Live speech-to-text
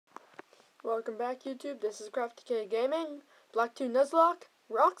Welcome back, YouTube. This is CraftyK Gaming. Black 2 Nuzlocke,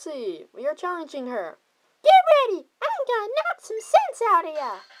 Roxy. We are challenging her. Get ready! I'm gonna knock some sense out of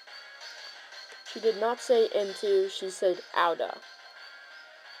ya! She did not say into, she said outa.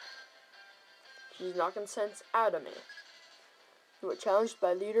 She's knocking sense out of me. You were challenged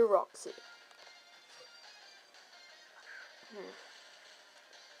by leader Roxy.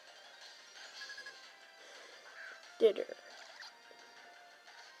 Did her.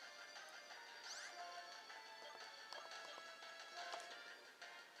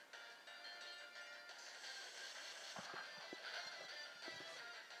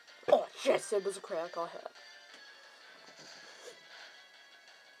 Oh, yes, it was a crack. I'll have.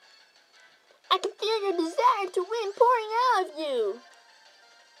 I can feel your desire to win pouring out of you!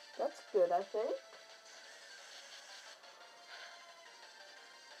 That's good, I think.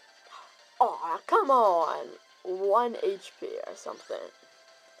 Aw, come on. 1 HP or something.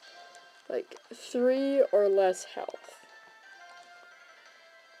 Like 3 or less health.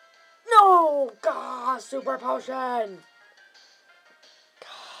 No! Gah! Super potion!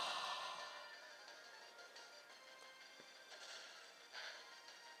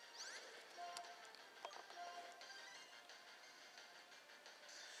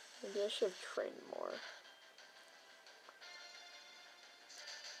 Maybe I should have trained more.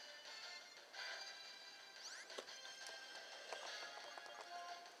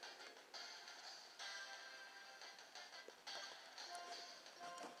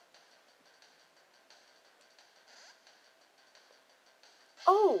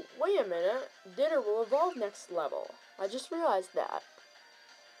 Oh, wait a minute. Dinner will evolve next level. I just realized that.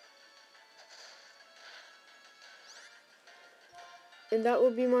 And that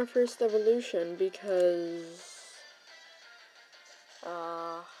will be my first evolution because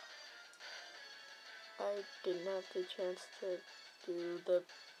I didn't have the chance to do the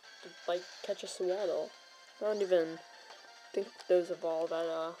like catch a swaddle. I don't even think those evolve at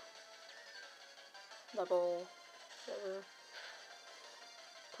level whatever.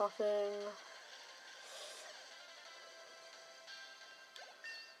 Coughing.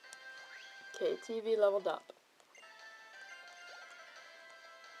 Okay, TV leveled up.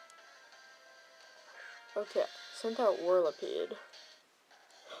 Okay, sent out Whirlipede.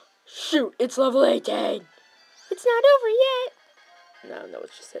 Shoot, it's level 18! It's not over yet! No, I know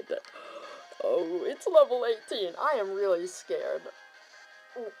what she said, but... Oh, it's level 18. I am really scared.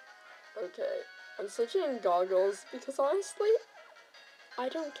 Okay, I'm switching goggles because honestly, I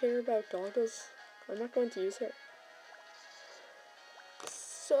don't care about goggles. I'm not going to use her.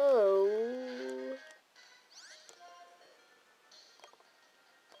 So...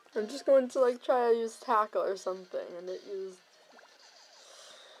 I'm just going to like try to use tackle or something, and it used...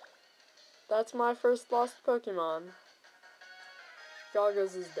 That's my first lost Pokemon.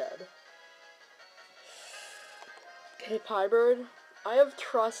 Goggles is dead. Okay, Piebird, I have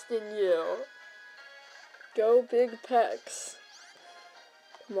trust in you. Go big pecs.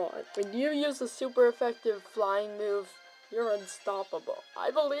 Come on, when you use a super effective flying move, you're unstoppable.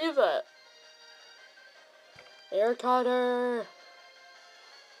 I believe it. Air Cutter.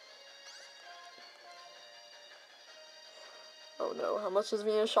 Oh no, how much is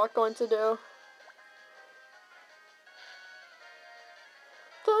Venus Shock going to do?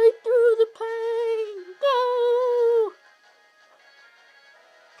 Fight through the pain! Go!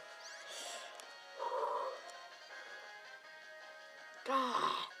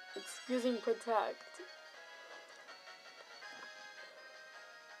 God, it's using Protect.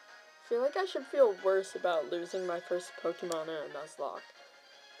 I feel like I should feel worse about losing my first Pokemon in a Nuzlocke.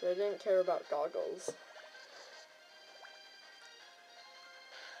 But I didn't care about goggles.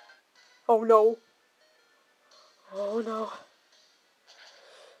 Oh no. Oh no.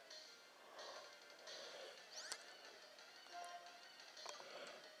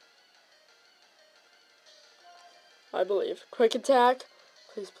 I believe. Quick attack.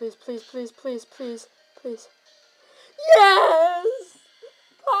 Please, please, please, please, please, please, please. Yes!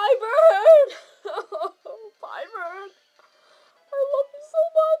 Piebird! Oh, Piebird. I love you so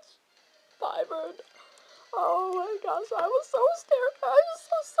much. Piebird. Oh my gosh, I was so scared. I was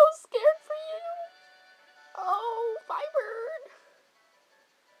so scared for you. Oh, Piebird.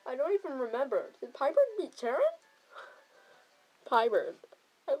 I don't even remember. Did Piebird beat Charon? Piebird.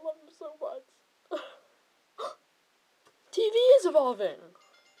 I love him so much. TV is evolving.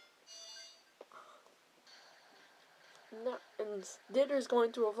 No, and Ditter's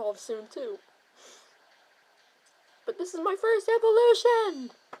going to evolve soon too. But this is my first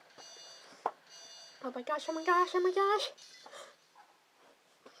evolution. Oh my gosh, oh my gosh, oh my gosh.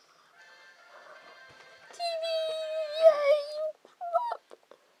 TV, yay, you grew up.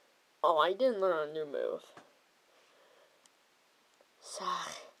 Oh, I didn't learn a new move.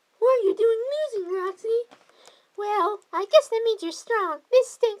 Sigh. What are you doing losing, Roxy? Well, I guess that means you're strong. This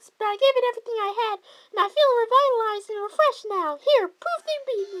stinks, but I gave it everything I had, and I feel revitalized and refreshed now. Here, proof they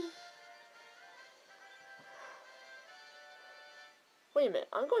beat me. Wait a minute,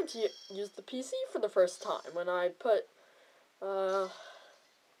 I'm going to use the PC for the first time when I put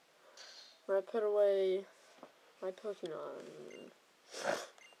away my Pokemon.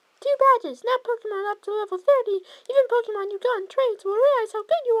 2 badges, now Pokemon up to level 30. Even Pokemon you got in trades will realize how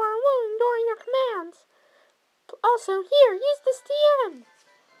good you are and will ignore your commands. Also, here, use this TM.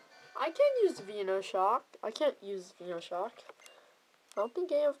 I can't use Venoshock. I don't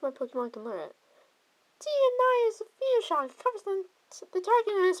think any of my Pokemon can learn it. TM9 is a Venoshock. It covers the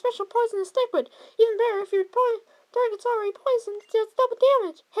target in a special poisonous liquid. Even better, if your target's already poisoned, it deals double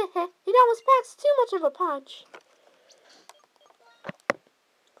damage. Heh. It almost packs too much of a punch.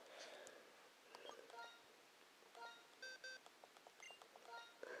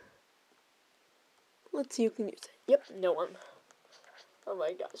 Let's see who can use it. Yep, no one. Oh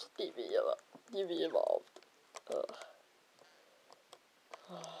my gosh, DV evolved. Ugh.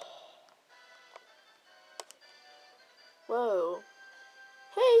 Whoa.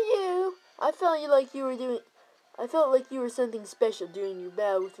 Hey you! I felt like you were something special during your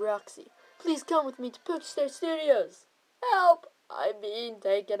battle with Roxy. Please come with me to Pokestar Studios. Help! I'm being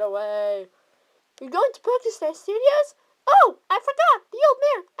taken away. You're going to Pokestar Studios? Oh, I forgot! The old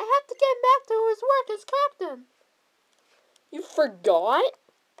man! I have to get him back to his work as captain. You forgot?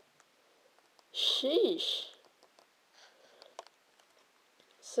 Sheesh.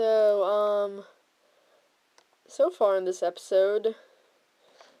 So, so far in this episode's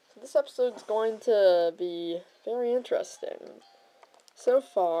going to be very interesting. So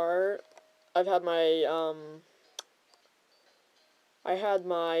far, I had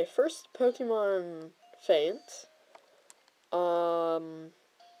my first Pokemon faint.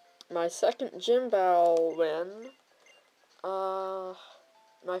 My second gym battle win.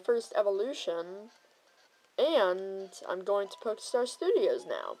 My first evolution. And I'm going to Pokestar Studios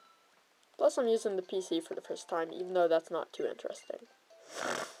now. Plus, I'm using the PC for the first time, even though that's not too interesting.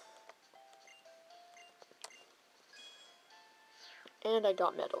 And I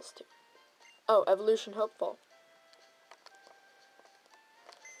got medals, too. Oh, Evolution Hopeful.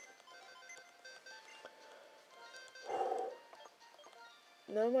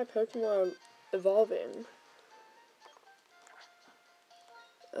 Now my Pokemon are evolving.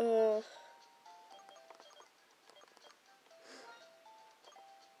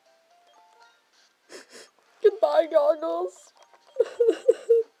 Goodbye, goggles.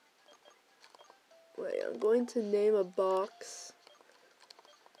 Wait, I'm going to name a box.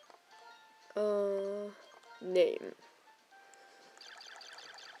 Name.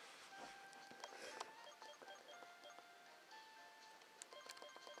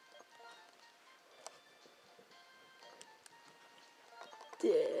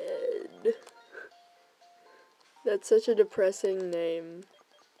 Dead. That's such a depressing name.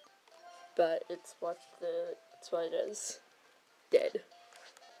 But it's what it is. Dead.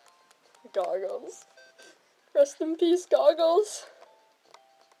 Goggles. Rest in peace, Goggles.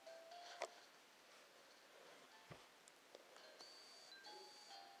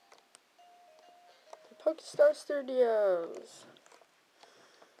 Pokestar Studios.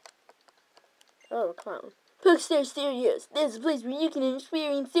 Oh, a clown. Pokestar Studios. That's a place where you can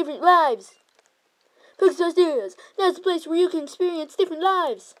experience different lives. Pokestar Studios. That's a place where you can experience different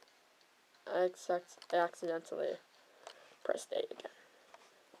lives. I accidentally pressed A again.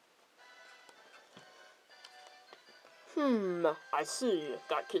 I see.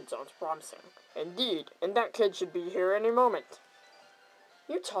 That kid sounds promising. Indeed, and that kid should be here any moment.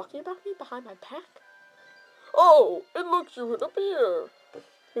 You're talking about me behind my back? Oh, it looks you should appear.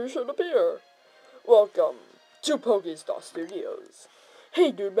 You should appear. Welcome to Pokestar Studios.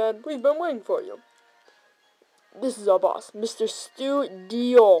 Hey, dude, man, we've been waiting for you. This is our boss, Mr.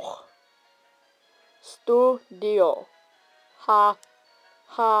 Studio. Studio. Ha.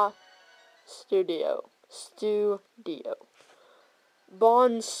 Studio.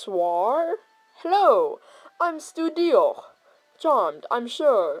 Bonsoir? Hello, I'm Studio. Charmed, I'm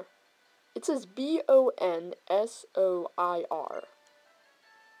sure. It says Bonsoir.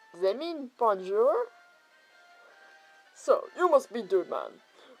 Does that mean bonjour? So, you must be Dude Man.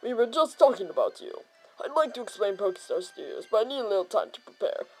 We were just talking about you. I'd like to explain Pokestar Studios, but I need a little time to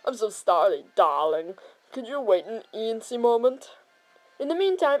prepare. I'm so starry, darling. Could you wait an eensy moment? In the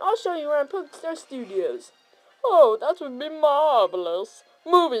meantime, I'll show you around Pokestar Studios. Oh, that would be marvelous.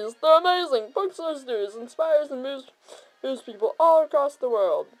 Movies, they're amazing. Pokestar Studios inspires and moves people all across the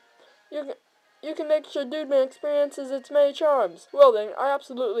world. You can make sure Dude Man experiences its many charms. Well then, I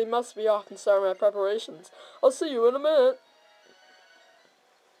absolutely must be off and start my preparations. I'll see you in a minute.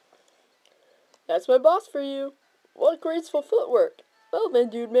 That's my boss for you. What graceful footwork. Well then,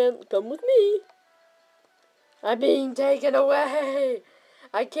 Dude Man, come with me. I'm being taken away.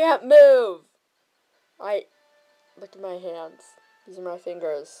 I can't move. Look at my hands. These are my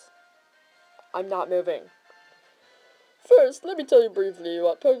fingers. I'm not moving. First, let me tell you briefly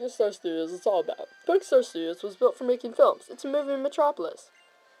what PokeStar Studios is all about. PokeStar Studios was built for making films. It's a movie metropolis.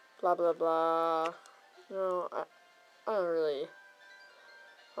 Blah, blah, blah. No, I don't really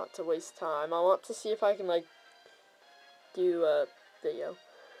want to waste time. I want to see if I can, do a video.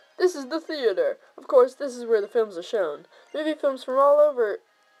 This is the theater. Of course, this is where the films are shown. Movie fans from all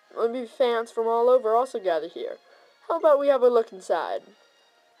over also gather here. How about we have a look inside?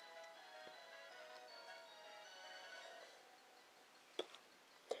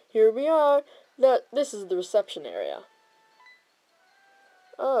 Here we are. This is the reception area.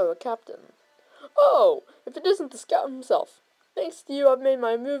 Oh, a captain. Oh, if it isn't the scout himself. Thanks to you, I've made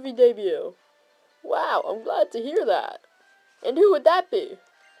my movie debut. Wow, I'm glad to hear that. And who would that be?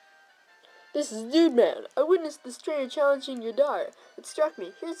 This is Dude Man. I witnessed this trainer challenging your daughter. It struck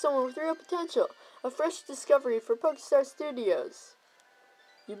me. Here's someone with real potential. A fresh discovery for PokeStar Studios.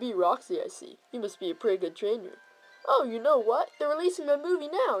 You beat Roxy, I see. You must be a pretty good trainer. Oh, you know what? They're releasing my movie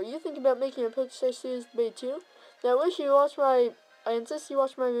now. Are you thinking about making a PokeStar Studios debut too? Now, I insist you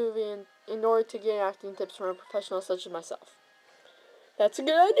watch my movie in order to gain acting tips from a professional such as myself. That's a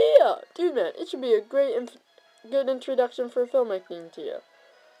good idea! Dude Man, it should be a good introduction for filmmaking to you.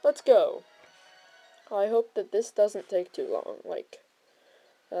 Let's go. I hope that this doesn't take too long,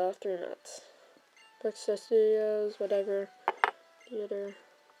 3 minutes. PokeStar Studios, whatever, theater.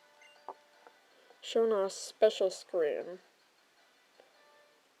 Shown on a special screen.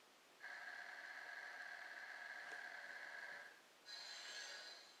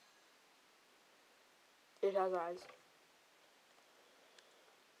 It has eyes.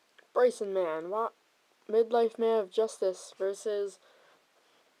 Bryson Man. What? Midlife Man of Justice versus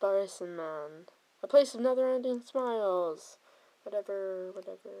Bryson Man. A place of never-ending smiles. Whatever.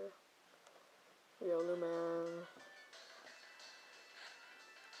 Riolu Man.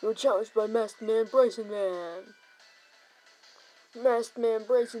 You're challenged by Masked Man Bryson Man. Masked Man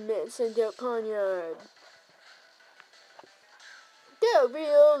Bryson Man sent out Conyard. Go,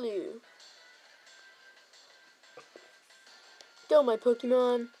 Riolu! Go, my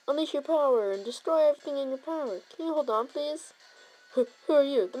Pokemon! Unleash your power and destroy everything in your power. Can you hold on, please? Who are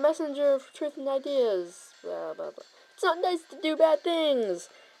you? The messenger of truth and ideas. Blah, blah, blah. It's not nice to do bad things.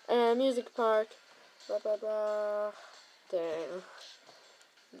 Music park. Blah, blah, blah. Dang.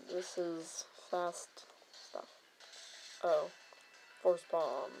 This is fast stuff. Oh. Force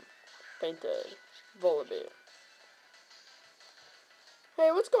Bomb. Fainted. Volibee.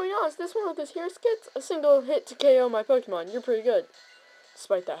 Hey, what's going on? Is this one of those hero skits? A single hit to KO my Pokemon. You're pretty good.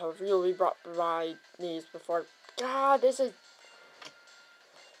 Despite that, however, you'll be brought to my knees before... God, this is...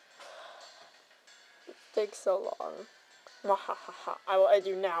 It takes so long. Wahahaha. I will end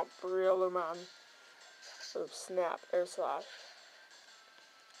you now, Riolu-man. Oh, snap. Air slash.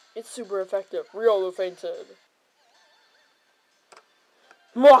 It's super effective. Riolu fainted.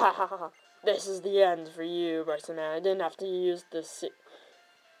 Mwahaha. This is the end for you, Bryson Man. I didn't have to use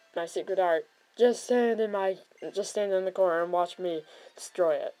my secret art. Just stand in the corner and watch me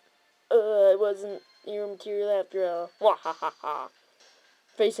destroy it. It wasn't your material after all. Mwahaha.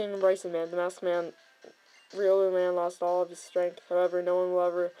 Facing Bryson Man, the Masked Man, Riolu Man lost all of his strength. However, no one will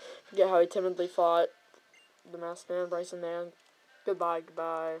ever forget how he timidly fought the Masked Man, Bryson Man. Goodbye.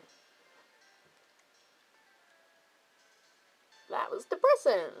 That was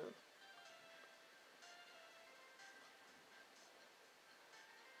depressing.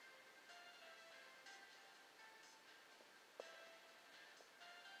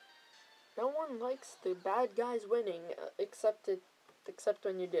 No one likes the bad guys winning, except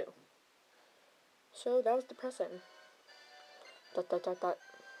when you do. So that was depressing. I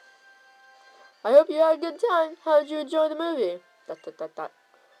hope you had a good time. How did you enjoy the movie?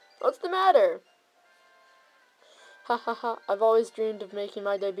 What's the matter? Ha. I've always dreamed of making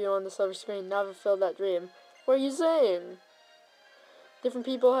my debut on the silver screen. Now I've fulfilled that dream. What are you saying? Different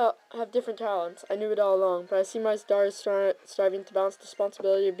people have different talents. I knew it all along, but I see my daughter striving to balance the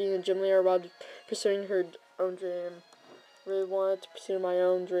responsibility of being a gym leader while pursuing her own dream. I really wanted to pursue my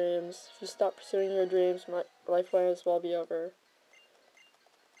own dreams. If you stop pursuing your dreams, my life might as well be over.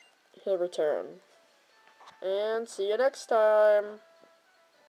 He'll return. And see you next time.